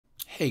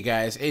Hey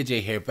guys,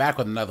 AJ here, back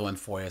with another one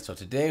for you. So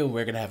today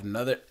we're going to have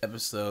another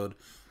episode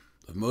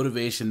of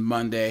Motivation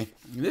Monday.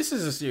 This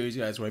is a series,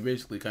 guys, where I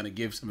basically kind of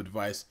give some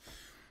advice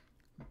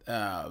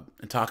and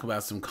talk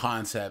about some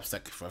concepts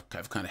that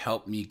have kind of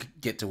helped me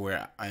get to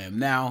where I am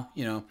now.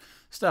 You know,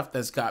 stuff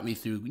that's got me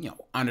through,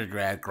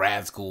 undergrad,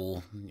 grad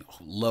school,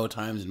 low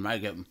times in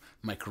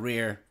my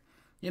career,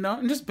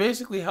 and just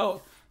basically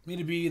help me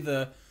to be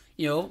the,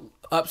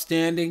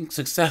 upstanding,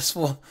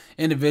 successful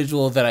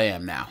individual that I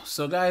am now.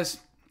 So guys,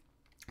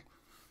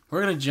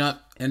 we're going to jump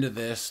into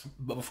this,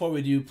 but before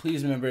we do,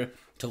 please remember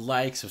to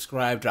like,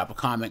 subscribe, drop a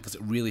comment, because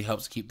it really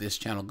helps keep this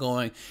channel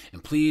going,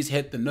 and please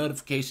hit the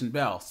notification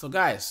bell. So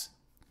guys,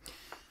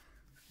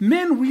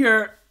 men, we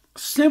are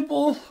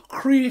simple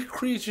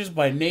creatures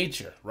by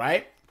nature,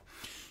 right?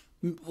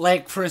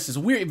 Like, for instance,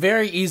 we're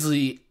very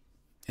easily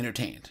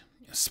entertained.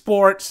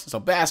 Sports, so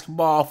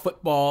basketball,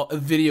 football,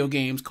 video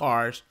games,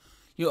 cars,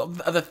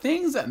 the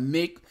things that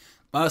make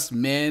us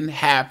men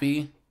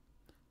happy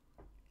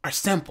are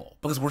simple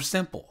because we're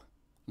simple,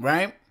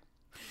 right?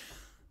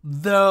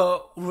 The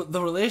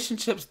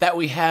relationships that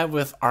we have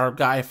with our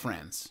guy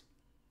friends,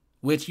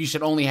 which you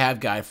should only have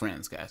guy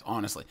friends, guys,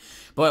 honestly.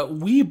 But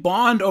we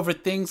bond over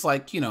things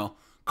like,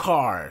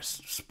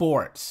 cars,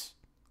 sports,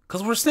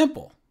 because we're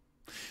simple.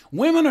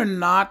 Women are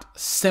not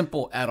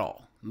simple at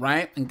all,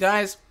 right? And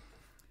guys,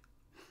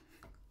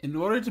 in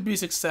order to be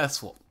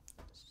successful,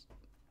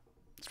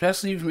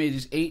 especially from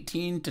ages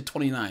 18 to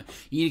 29,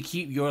 you need to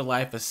keep your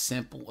life as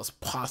simple as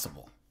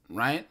possible,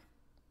 right?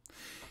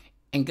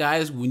 And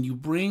guys, when you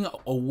bring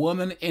a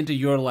woman into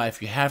your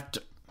life, you have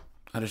to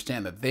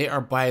understand that they are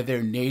by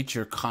their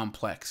nature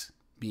complex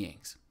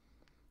beings.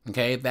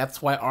 Okay?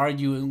 That's why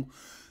arguing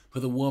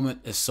with a woman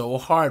is so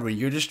hard when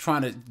you're just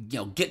trying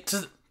to, get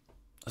to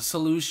a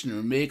solution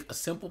or make a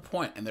simple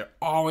point, and they're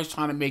always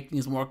trying to make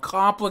things more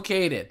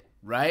complicated,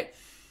 right?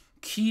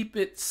 Keep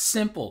it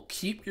simple.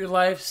 Keep your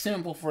life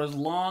simple for as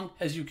long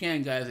as you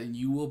can, guys, and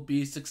you will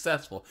be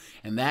successful.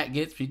 And that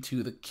gets me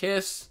to the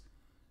KISS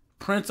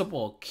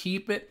principle.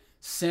 Keep it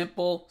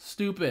simple,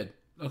 stupid.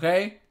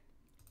 Okay?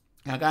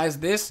 Now, guys,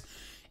 this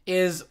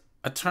is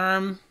a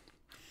term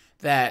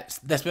that's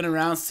been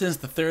around since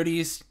the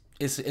 30s.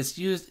 It's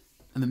used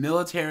in the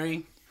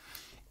military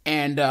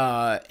and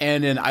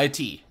in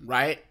IT,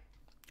 right?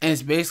 And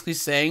it's basically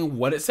saying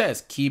what it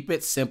says. Keep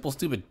it simple,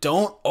 stupid.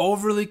 Don't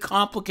overly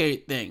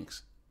complicate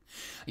things.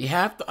 You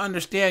have to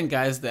understand,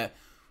 guys, that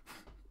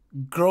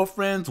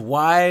girlfriends,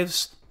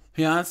 wives,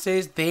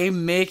 fiancés, they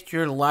make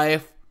your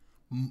life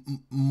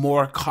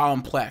more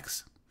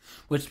complex,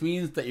 which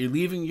means that you're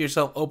leaving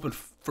yourself open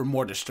for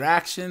more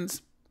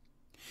distractions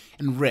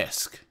and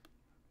risk.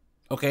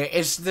 Okay?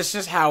 This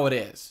is how it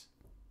is.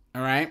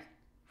 All right?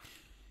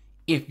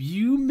 If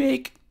you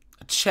make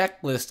a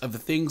checklist of the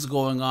things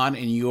going on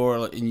in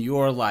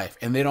your life,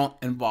 and they don't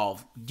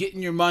involve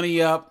getting your money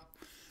up,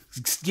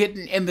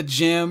 getting in the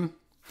gym,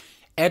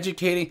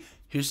 educating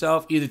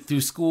yourself either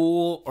through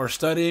school or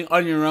studying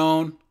on your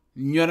own,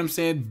 you know what I'm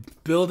saying,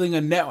 building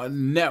a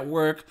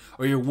network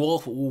or your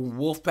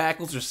wolf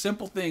packles, or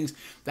simple things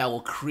that will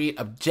create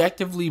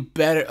objectively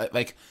better,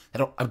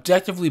 that'll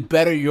objectively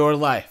better your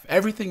life.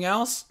 Everything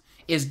else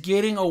is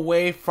getting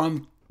away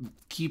from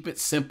keep it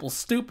simple,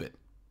 stupid.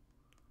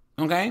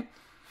 Okay?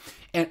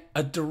 And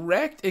a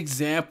direct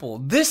example,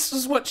 this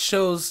is what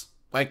shows,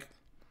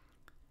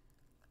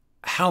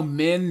 how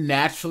men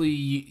naturally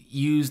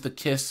use the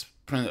KISS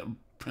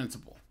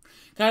principle.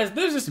 Guys,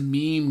 there's this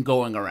meme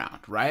going around,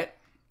 right?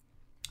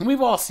 And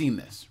we've all seen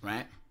this,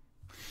 right?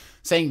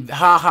 Saying,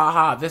 ha, ha,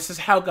 ha, this is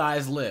how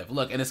guys live.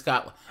 Look, and it's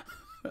got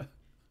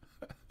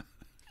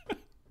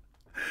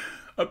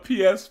a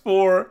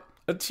PS4,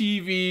 a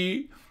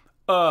TV,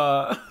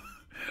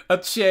 a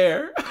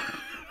chair.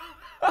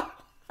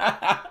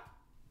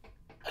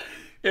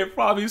 And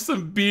probably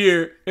some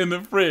beer in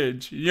the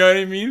fridge. You know what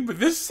I mean? But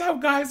this is how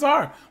guys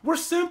are. We're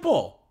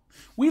simple.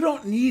 We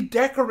don't need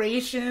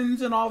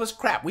decorations and all this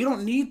crap. We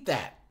don't need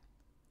that.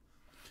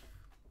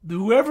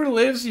 Whoever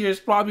lives here is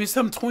probably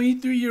some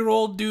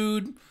 23-year-old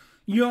dude,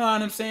 you know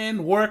what I'm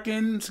saying,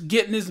 working,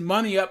 getting his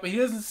money up, and he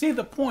doesn't see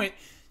the point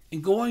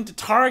in going to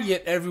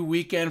Target every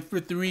weekend for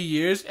 3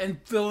 years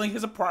and filling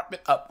his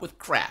apartment up with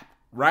crap,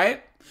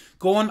 right?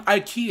 Going to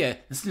IKEA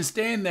and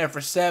staying there for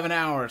 7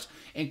 hours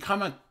and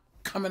coming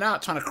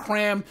out trying to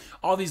cram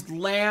all these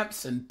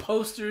lamps and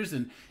posters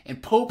and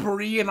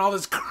potpourri and all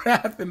this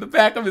crap in the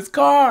back of his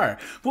car.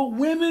 But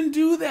women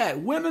do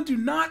that. Women do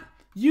not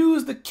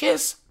use the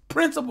KISS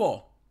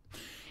principle.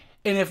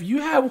 And if you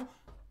have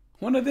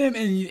one of them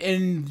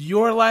in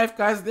your life,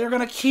 guys, they're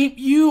going to keep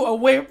you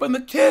away from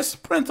the KISS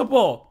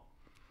principle.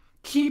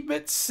 Keep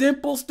it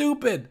simple,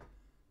 stupid.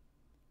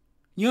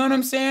 You know what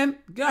I'm saying?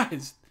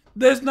 Guys,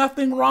 there's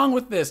nothing wrong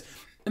with this.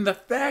 And the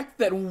fact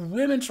that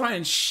women try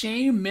and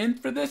shame men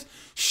for this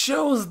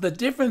shows the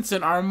difference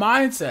in our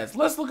mindsets.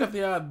 Let's look at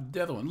the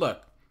other one.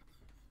 Look.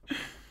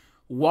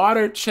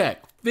 Water,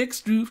 check.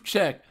 Fixed roof,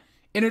 check.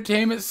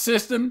 Entertainment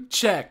system,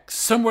 check.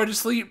 Somewhere to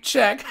sleep,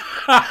 check.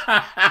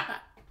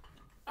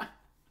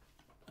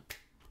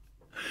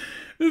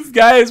 This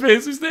guy is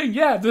basically saying,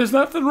 yeah, there's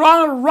nothing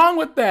wrong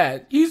with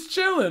that. He's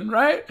chilling,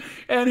 right?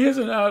 And here's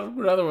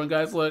another one,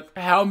 guys. Look,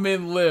 how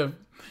men live.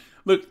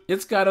 Look,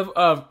 it's got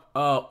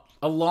a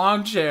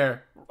lawn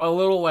chair, a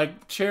little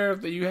like chair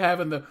that you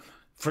have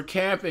for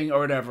camping or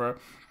whatever,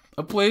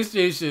 a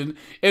PlayStation,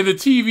 and the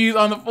TV's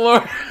on the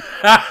floor.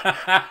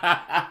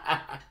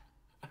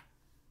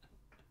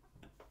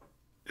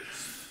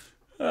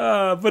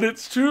 But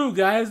it's true,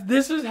 guys.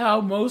 This is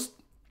how most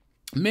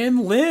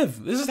men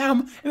live. This is how,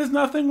 and there's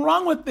nothing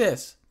wrong with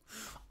this.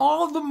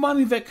 All of the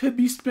money that could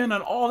be spent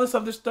on all this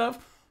other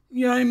stuff,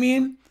 you know what I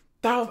mean?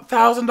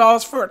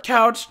 $1,000 for a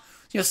couch,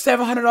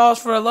 $700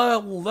 for a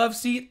love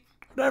seat,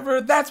 whatever.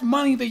 That's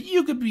money that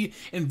you could be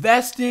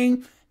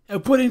investing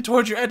and putting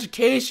towards your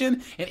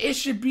education, and it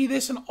should be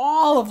this in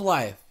all of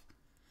life.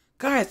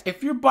 Guys,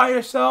 if you're by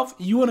yourself,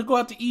 you want to go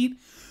out to eat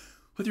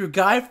with your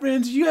guy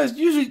friends, you guys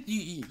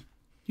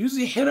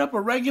usually hit up a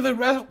regular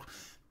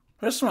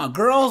restaurant.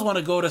 Girls want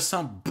to go to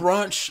some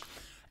brunch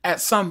at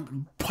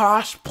some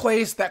posh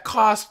place that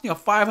costs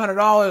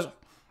 $500 or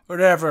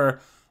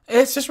whatever.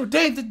 It's just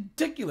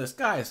ridiculous,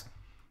 guys.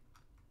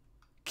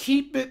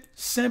 Keep it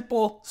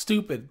simple,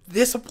 stupid.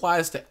 This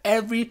applies to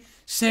every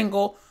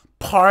single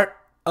part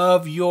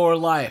of your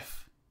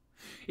life.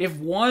 If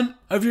one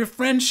of your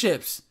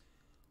friendships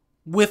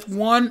with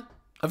one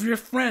of your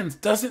friends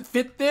doesn't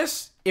fit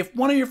this, if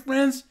one of your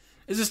friends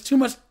is just too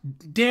much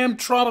damn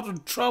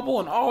trouble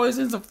and always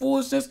into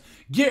foolishness,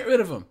 get rid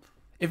of him.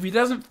 If he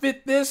doesn't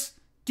fit this,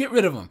 get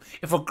rid of him.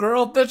 If a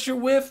girl that you're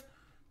with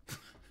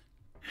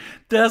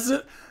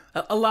doesn't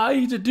allow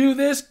you to do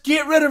this,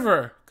 get rid of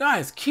her.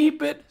 Guys,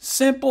 keep it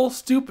simple,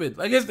 stupid.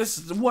 I guess this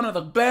is one of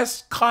the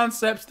best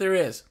concepts there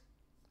is.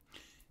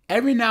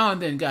 Every now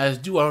and then, guys,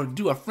 do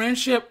a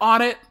friendship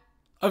audit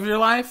of your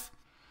life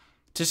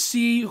to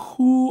see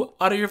who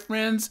out of your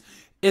friends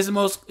is the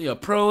most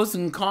pros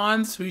and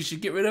cons, who you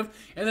should get rid of.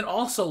 And then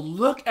also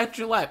look at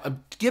your life.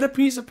 Get a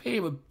piece of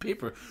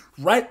paper.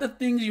 Write the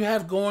things you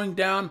have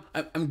going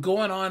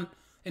on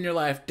in your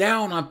life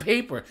down on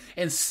paper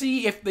and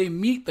see if they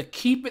meet the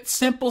keep it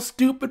simple,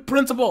 stupid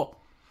principle.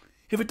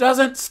 If it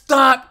doesn't,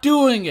 stop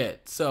doing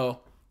it.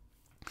 So,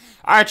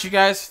 all right, you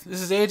guys,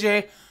 this is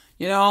AJ.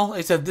 Like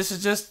I said, this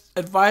is just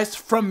advice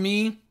from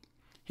me.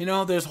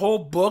 There's whole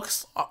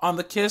books on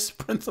the KISS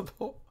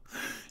principle.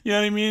 You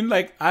know what I mean?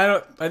 Like,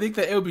 I think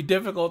that it would be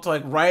difficult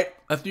to write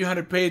a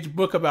 300-page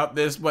book about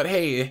this, but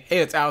hey,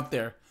 it's out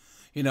there,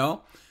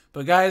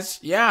 But guys,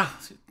 yeah,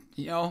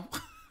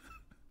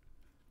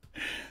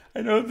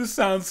 I know this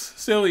sounds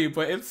silly,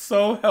 but it's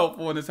so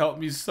helpful and it's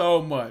helped me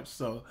so much.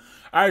 So,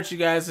 all right, you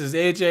guys, this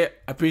is AJ.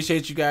 I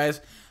appreciate you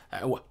guys.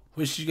 I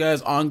wish you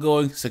guys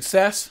ongoing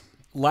success.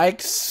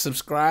 Like,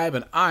 subscribe,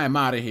 and I am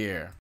out of here.